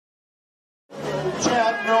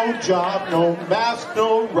jab, no job, no mask,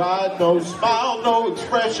 no ride, no smile, no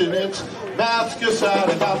expression. It's mask aside.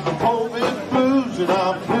 I got the COVID blues and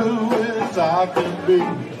I'm blue as I can be.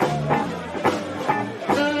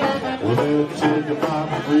 Well, they're taking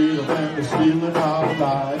my freedom and they're stealing our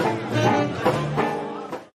lives.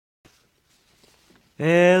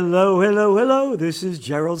 Hello. This is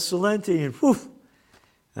Gerald Celente, and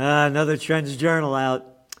another Trends Journal out.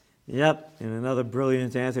 Yep, and another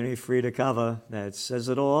brilliant Anthony Freda cover that says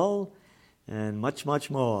it all and much, much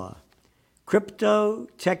more. Crypto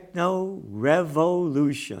Techno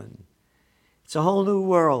Revolution. It's a whole new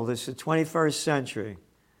world. It's the 21st century.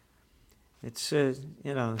 It's, the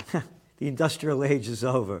industrial age is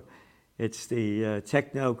over. It's the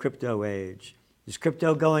techno-crypto age. Is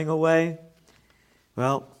crypto going away?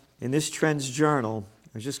 Well, in this Trends Journal, I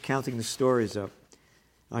was just counting the stories up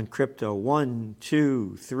on crypto. 1,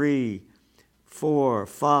 2, 3, 4,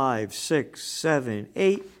 5, 6, 7,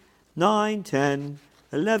 8, 9, 10,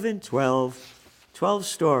 11, 12. 12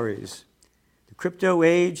 stories. The crypto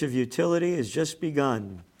age of utility has just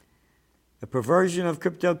begun. The perversion of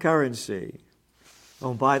cryptocurrency.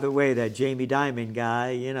 Oh, by the way, that Jamie Dimon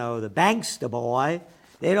guy, the bankster boy,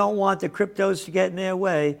 they don't want the cryptos to get in their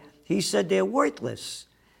way. He said they're worthless.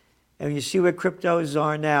 And you see where cryptos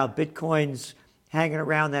are now. Bitcoin's hanging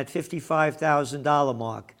around that $55,000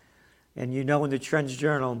 mark. And in the Trends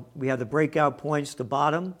Journal, we have the breakout points, the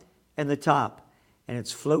bottom and the top. And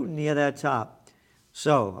it's floating near that top.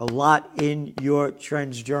 So, a lot in your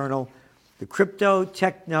Trends Journal. The crypto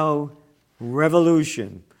techno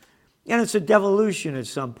revolution. And it's a devolution at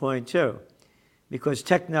some point, too. Because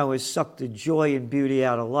techno has sucked the joy and beauty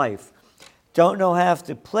out of life. Don't know how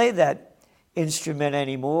to play that instrument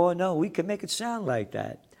anymore. No, we can make it sound like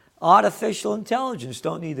that. Artificial intelligence.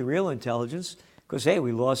 Don't need the real intelligence because, hey,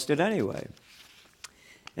 we lost it anyway.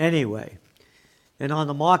 Anyway, and on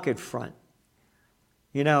the market front,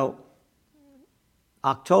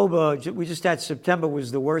 October, we just had September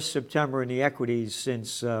was the worst September in the equities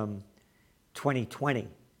since 2020,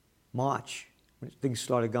 March, when things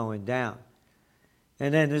started going down.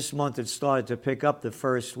 And then this month it started to pick up the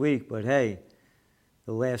first week, but hey,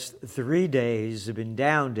 the last 3 days have been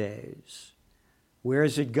down days. Where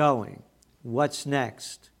is it going? What's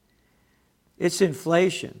next? It's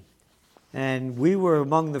inflation. And we were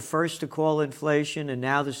among the first to call inflation, and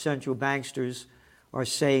now the central banksters are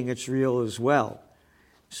saying it's real as well.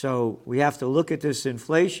 So we have to look at this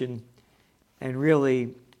inflation and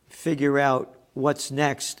really figure out what's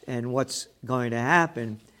next and what's going to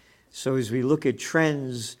happen. So as we look at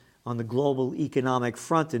trends on the global economic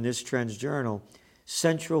front in this Trends Journal,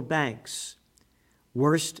 central banks,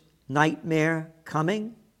 worst nightmare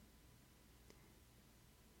coming?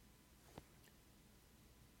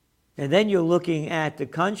 And then you're looking at the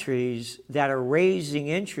countries that are raising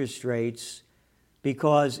interest rates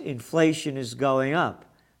because inflation is going up,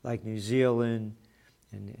 like New Zealand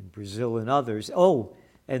and Brazil and others. Oh,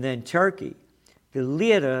 and then Turkey.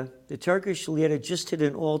 The Turkish lira just hit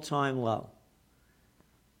an all-time low.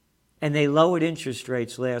 And they lowered interest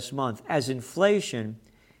rates last month as inflation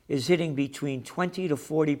is hitting between 20 to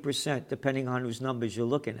 40%, depending on whose numbers you're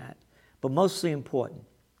looking at. But mostly important.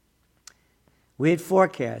 We had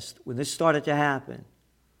forecast when this started to happen,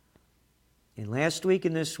 in last week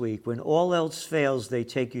and this week, when all else fails, they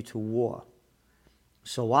take you to war.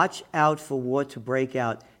 So watch out for war to break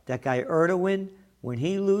out. That guy Erdogan, when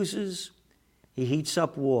he loses, he heats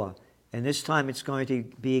up war. And this time it's going to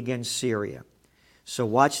be against Syria. So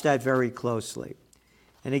watch that very closely.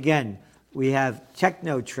 And again, we have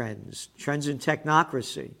Techno Trends, Trends in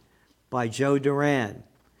Technocracy by Joe Duran.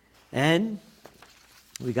 And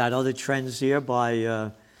we got other trends here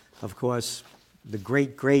by, of course, the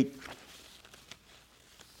great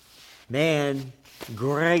man,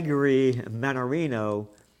 Gregory Mannarino,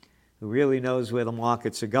 who really knows where the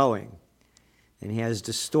markets are going. And he has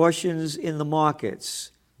distortions in the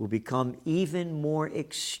markets will become even more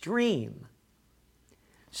extreme.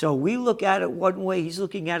 So we look at it one way, he's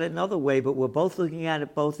looking at it another way, but we're both looking at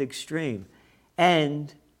it both extreme.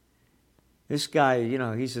 And this guy,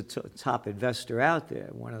 he's a top investor out there,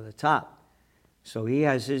 one of the top. So he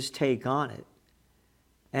has his take on it.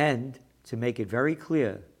 And to make it very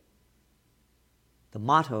clear, the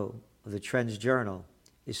motto of the Trends Journal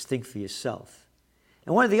is think for yourself.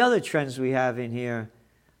 And one of the other trends we have in here,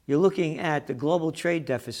 you're looking at the global trade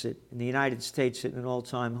deficit in the United States at an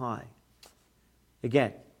all-time high.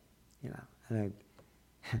 Again,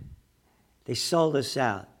 they sold us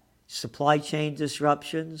out. Supply chain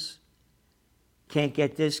disruptions, can't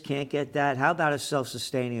get this, can't get that. How about a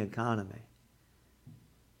self-sustaining economy?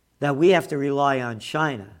 That we have to rely on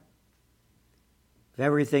China of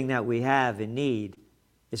everything that we have and need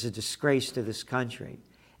is a disgrace to this country.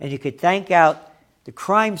 And you could thank out the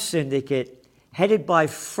crime syndicate headed by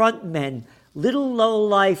front men, little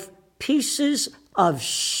low-life pieces of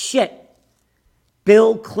shit.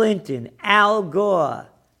 Bill Clinton, Al Gore.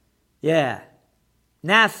 Yeah.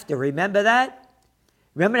 NAFTA, remember that?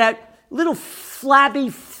 Remember that little flabby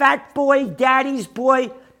fat boy, daddy's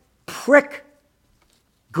boy, prick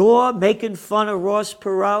Gore making fun of Ross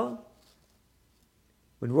Perot?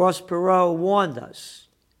 When Ross Perot warned us.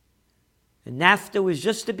 And NAFTA was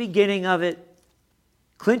just the beginning of it.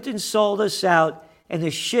 Clinton sold us out, and the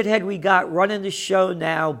shithead we got running the show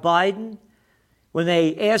now, Biden, when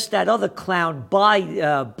they asked that other clown,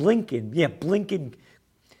 Blinken,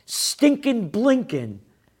 stinking Blinken,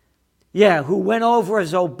 who went over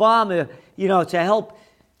as Obama, to help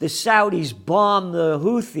the Saudis bomb the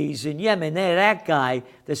Houthis in Yemen. They're that guy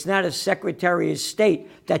that's not a Secretary of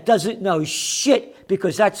State that doesn't know shit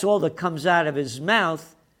because that's all that comes out of his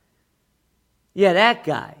mouth. Yeah, that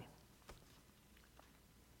guy.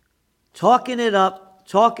 Talking it up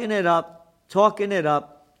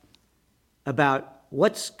about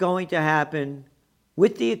what's going to happen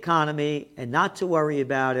with the economy and not to worry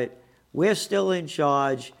about it. We're still in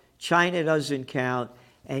charge. China doesn't count.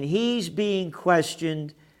 And he's being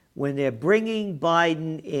questioned when they're bringing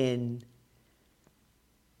Biden in.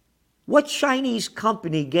 What Chinese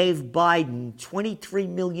company gave Biden $23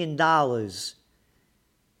 million,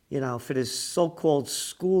 for this so-called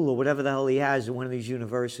school or whatever the hell he has in one of these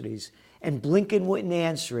universities? And Blinken wouldn't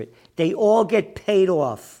answer it. They all get paid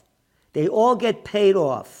off. And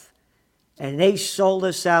they sold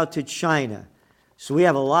us out to China. So we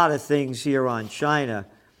have a lot of things here on China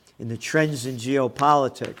in the trends in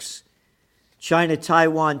geopolitics.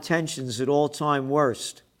 China-Taiwan tensions at all-time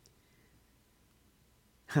worst.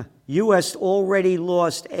 U.S. already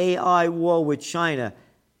lost AI war with China,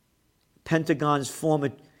 Pentagon's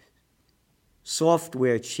former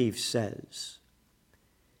software chief says.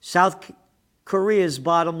 South Korea's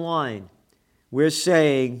bottom line, we're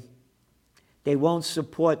saying they won't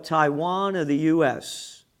support Taiwan or the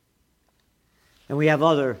U.S. And we have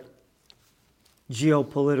other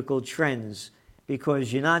geopolitical trends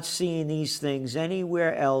because you're not seeing these things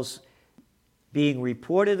anywhere else being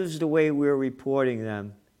reported as the way we're reporting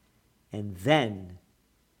them and then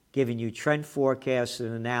giving you trend forecasts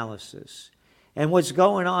and analysis. And what's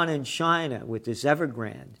going on in China with this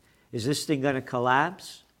Evergrande, is this thing going to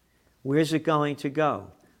collapse? Where's it going to go?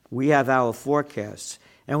 We have our forecasts.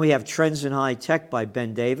 And we have Trends in High Tech by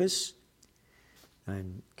Ben Davis.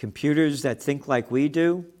 And computers that think like we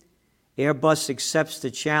do. Airbus accepts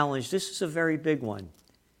the challenge. This is a very big one.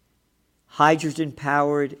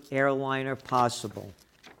 Hydrogen-powered airliner possible.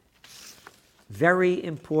 Very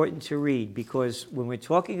important to read because when we're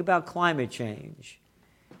talking about climate change,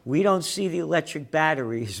 we don't see the electric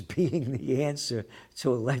batteries being the answer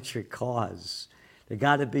to electric cars. There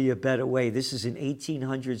got to be a better way. This is an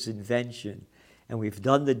 1800s invention, and we've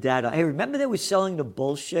done the data. Hey, remember they were selling the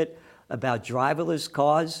bullshit about driverless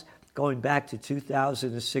cars going back to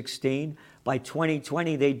 2016? By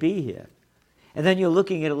 2020, they'd be here. And then you're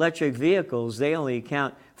looking at electric vehicles. They only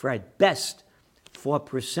account for, at best,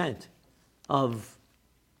 4% of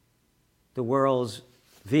the world's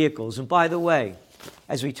vehicles. And by the way,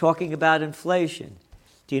 as we're talking about inflation,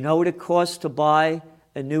 do you know what it costs to buy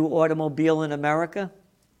a new automobile in America?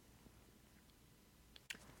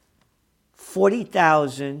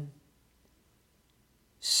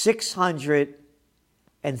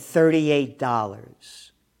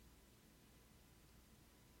 $40,638.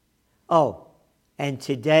 Oh, and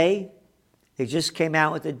today, they just came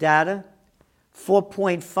out with the data,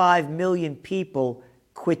 4.5 million people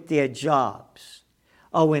quit their jobs.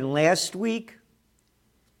 Oh, and last week,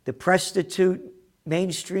 the prostitute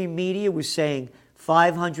mainstream media was saying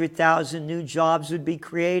 500,000 new jobs would be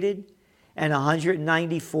created and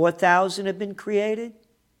 194,000 have been created.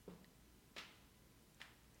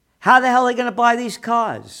 How the hell are they going to buy these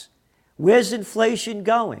cars? Where's inflation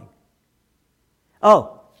going?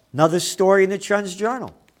 Oh, another story in the Trends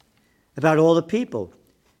Journal about all the people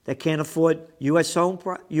that can't afford U.S.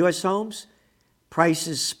 homes.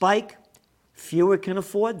 Prices spike. Fewer can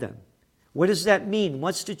afford them. What does that mean?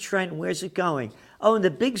 What's the trend? Where's it going? Oh, and the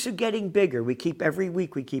bigs are getting bigger. Every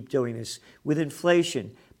week we keep doing this with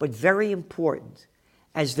inflation. But very important,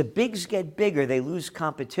 as the bigs get bigger, they lose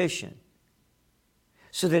competition.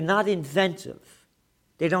 So they're not inventive.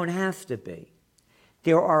 They don't have to be.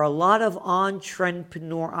 There are a lot of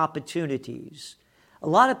on-trendpreneur opportunities. A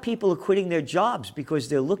lot of people are quitting their jobs because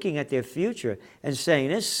they're looking at their future and saying,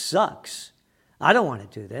 this sucks. I don't want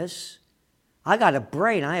to do this. I got a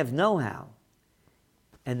brain. I have know-how.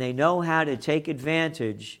 and they know how to take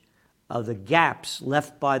advantage of the gaps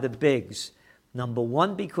left by the bigs. Number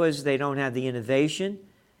one, because they don't have the innovation.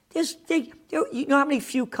 You know how many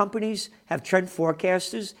few companies have trend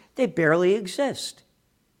forecasters? They barely exist.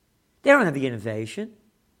 They don't have the innovation.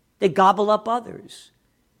 They gobble up others.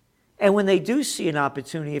 And when they do see an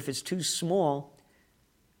opportunity, if it's too small,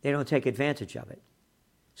 they don't take advantage of it.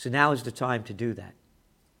 So now is the time to do that.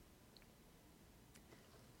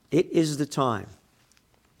 It is the time.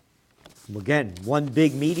 Again, one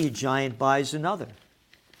big media giant buys another.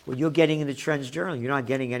 Well, you're getting in the Trends Journal. You're not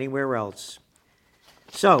getting anywhere else.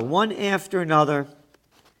 So, one after another.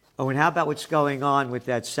 Oh, and how about what's going on with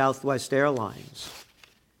that Southwest Airlines?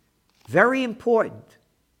 Very important.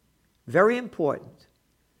 Very important.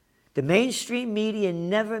 The mainstream media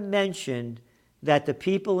never mentioned that the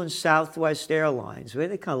people in Southwest Airlines, where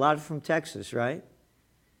they come, a lot from Texas, right?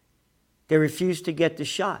 They refused to get the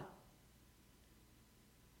shot.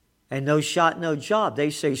 And no shot, no job. They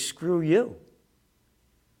say, screw you.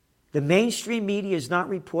 The mainstream media has not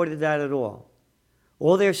reported that at all.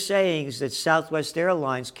 All they're saying is that Southwest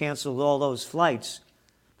Airlines canceled all those flights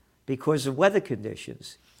because of weather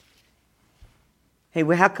conditions. Hey,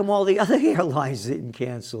 well, how come all the other airlines didn't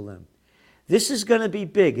cancel them? This is going to be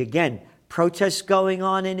big. Again, protests going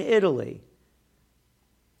on in Italy.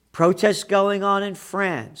 Protests going on in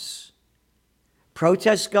France.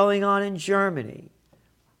 Protests going on in Germany.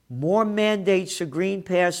 More mandates for green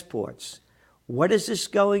passports. What is this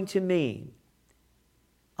going to mean?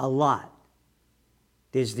 A lot.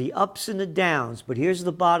 There's the ups and the downs, but here's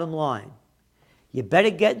the bottom line. You better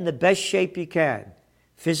get in the best shape you can,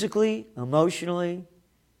 physically, emotionally,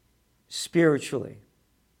 spiritually.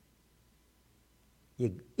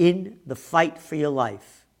 You're in the fight for your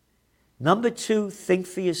life. Number 2, think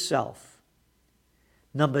for yourself.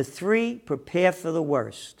 Number 3, prepare for the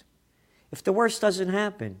worst. If the worst doesn't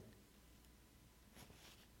happen,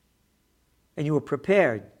 and you were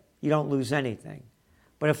prepared, you don't lose anything.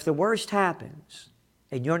 But if the worst happens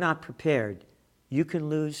and you're not prepared, you can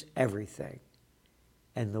lose everything.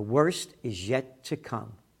 And the worst is yet to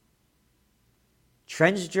come.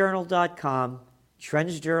 TrendsJournal.com,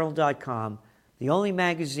 TrendsJournal.com, the only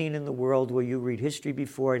magazine in the world where you read history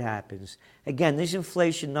before it happens. Again, these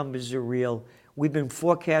inflation numbers are real. We've been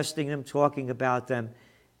forecasting them, talking about them.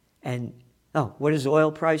 And, what is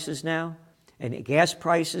oil prices now? And gas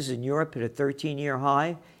prices in Europe at a 13-year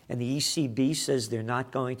high, and the ECB says they're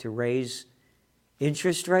not going to raise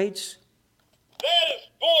interest rates? That is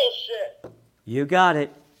bullshit. You got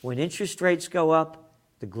it. When interest rates go up,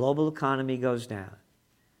 the global economy goes down.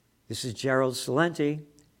 This is Gerald Celente.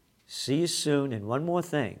 See you soon. And one more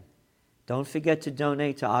thing. Don't forget to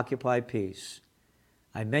donate to Occupy Peace.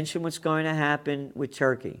 I mentioned what's going to happen with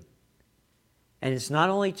Turkey. And it's not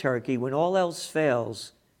only Turkey. When all else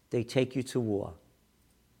fails, they take you to war.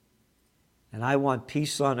 And I want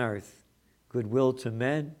peace on earth, goodwill to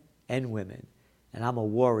men and women. And I'm a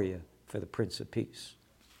warrior for the Prince of Peace.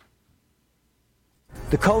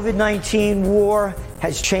 The COVID-19 war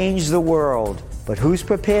has changed the world. But who's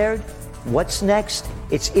prepared? What's next?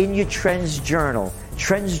 It's in your Trends Journal.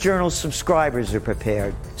 Trends Journal subscribers are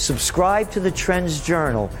prepared. Subscribe to the Trends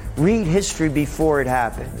Journal. Read history before it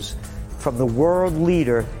happens. From the world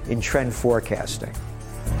leader in trend forecasting.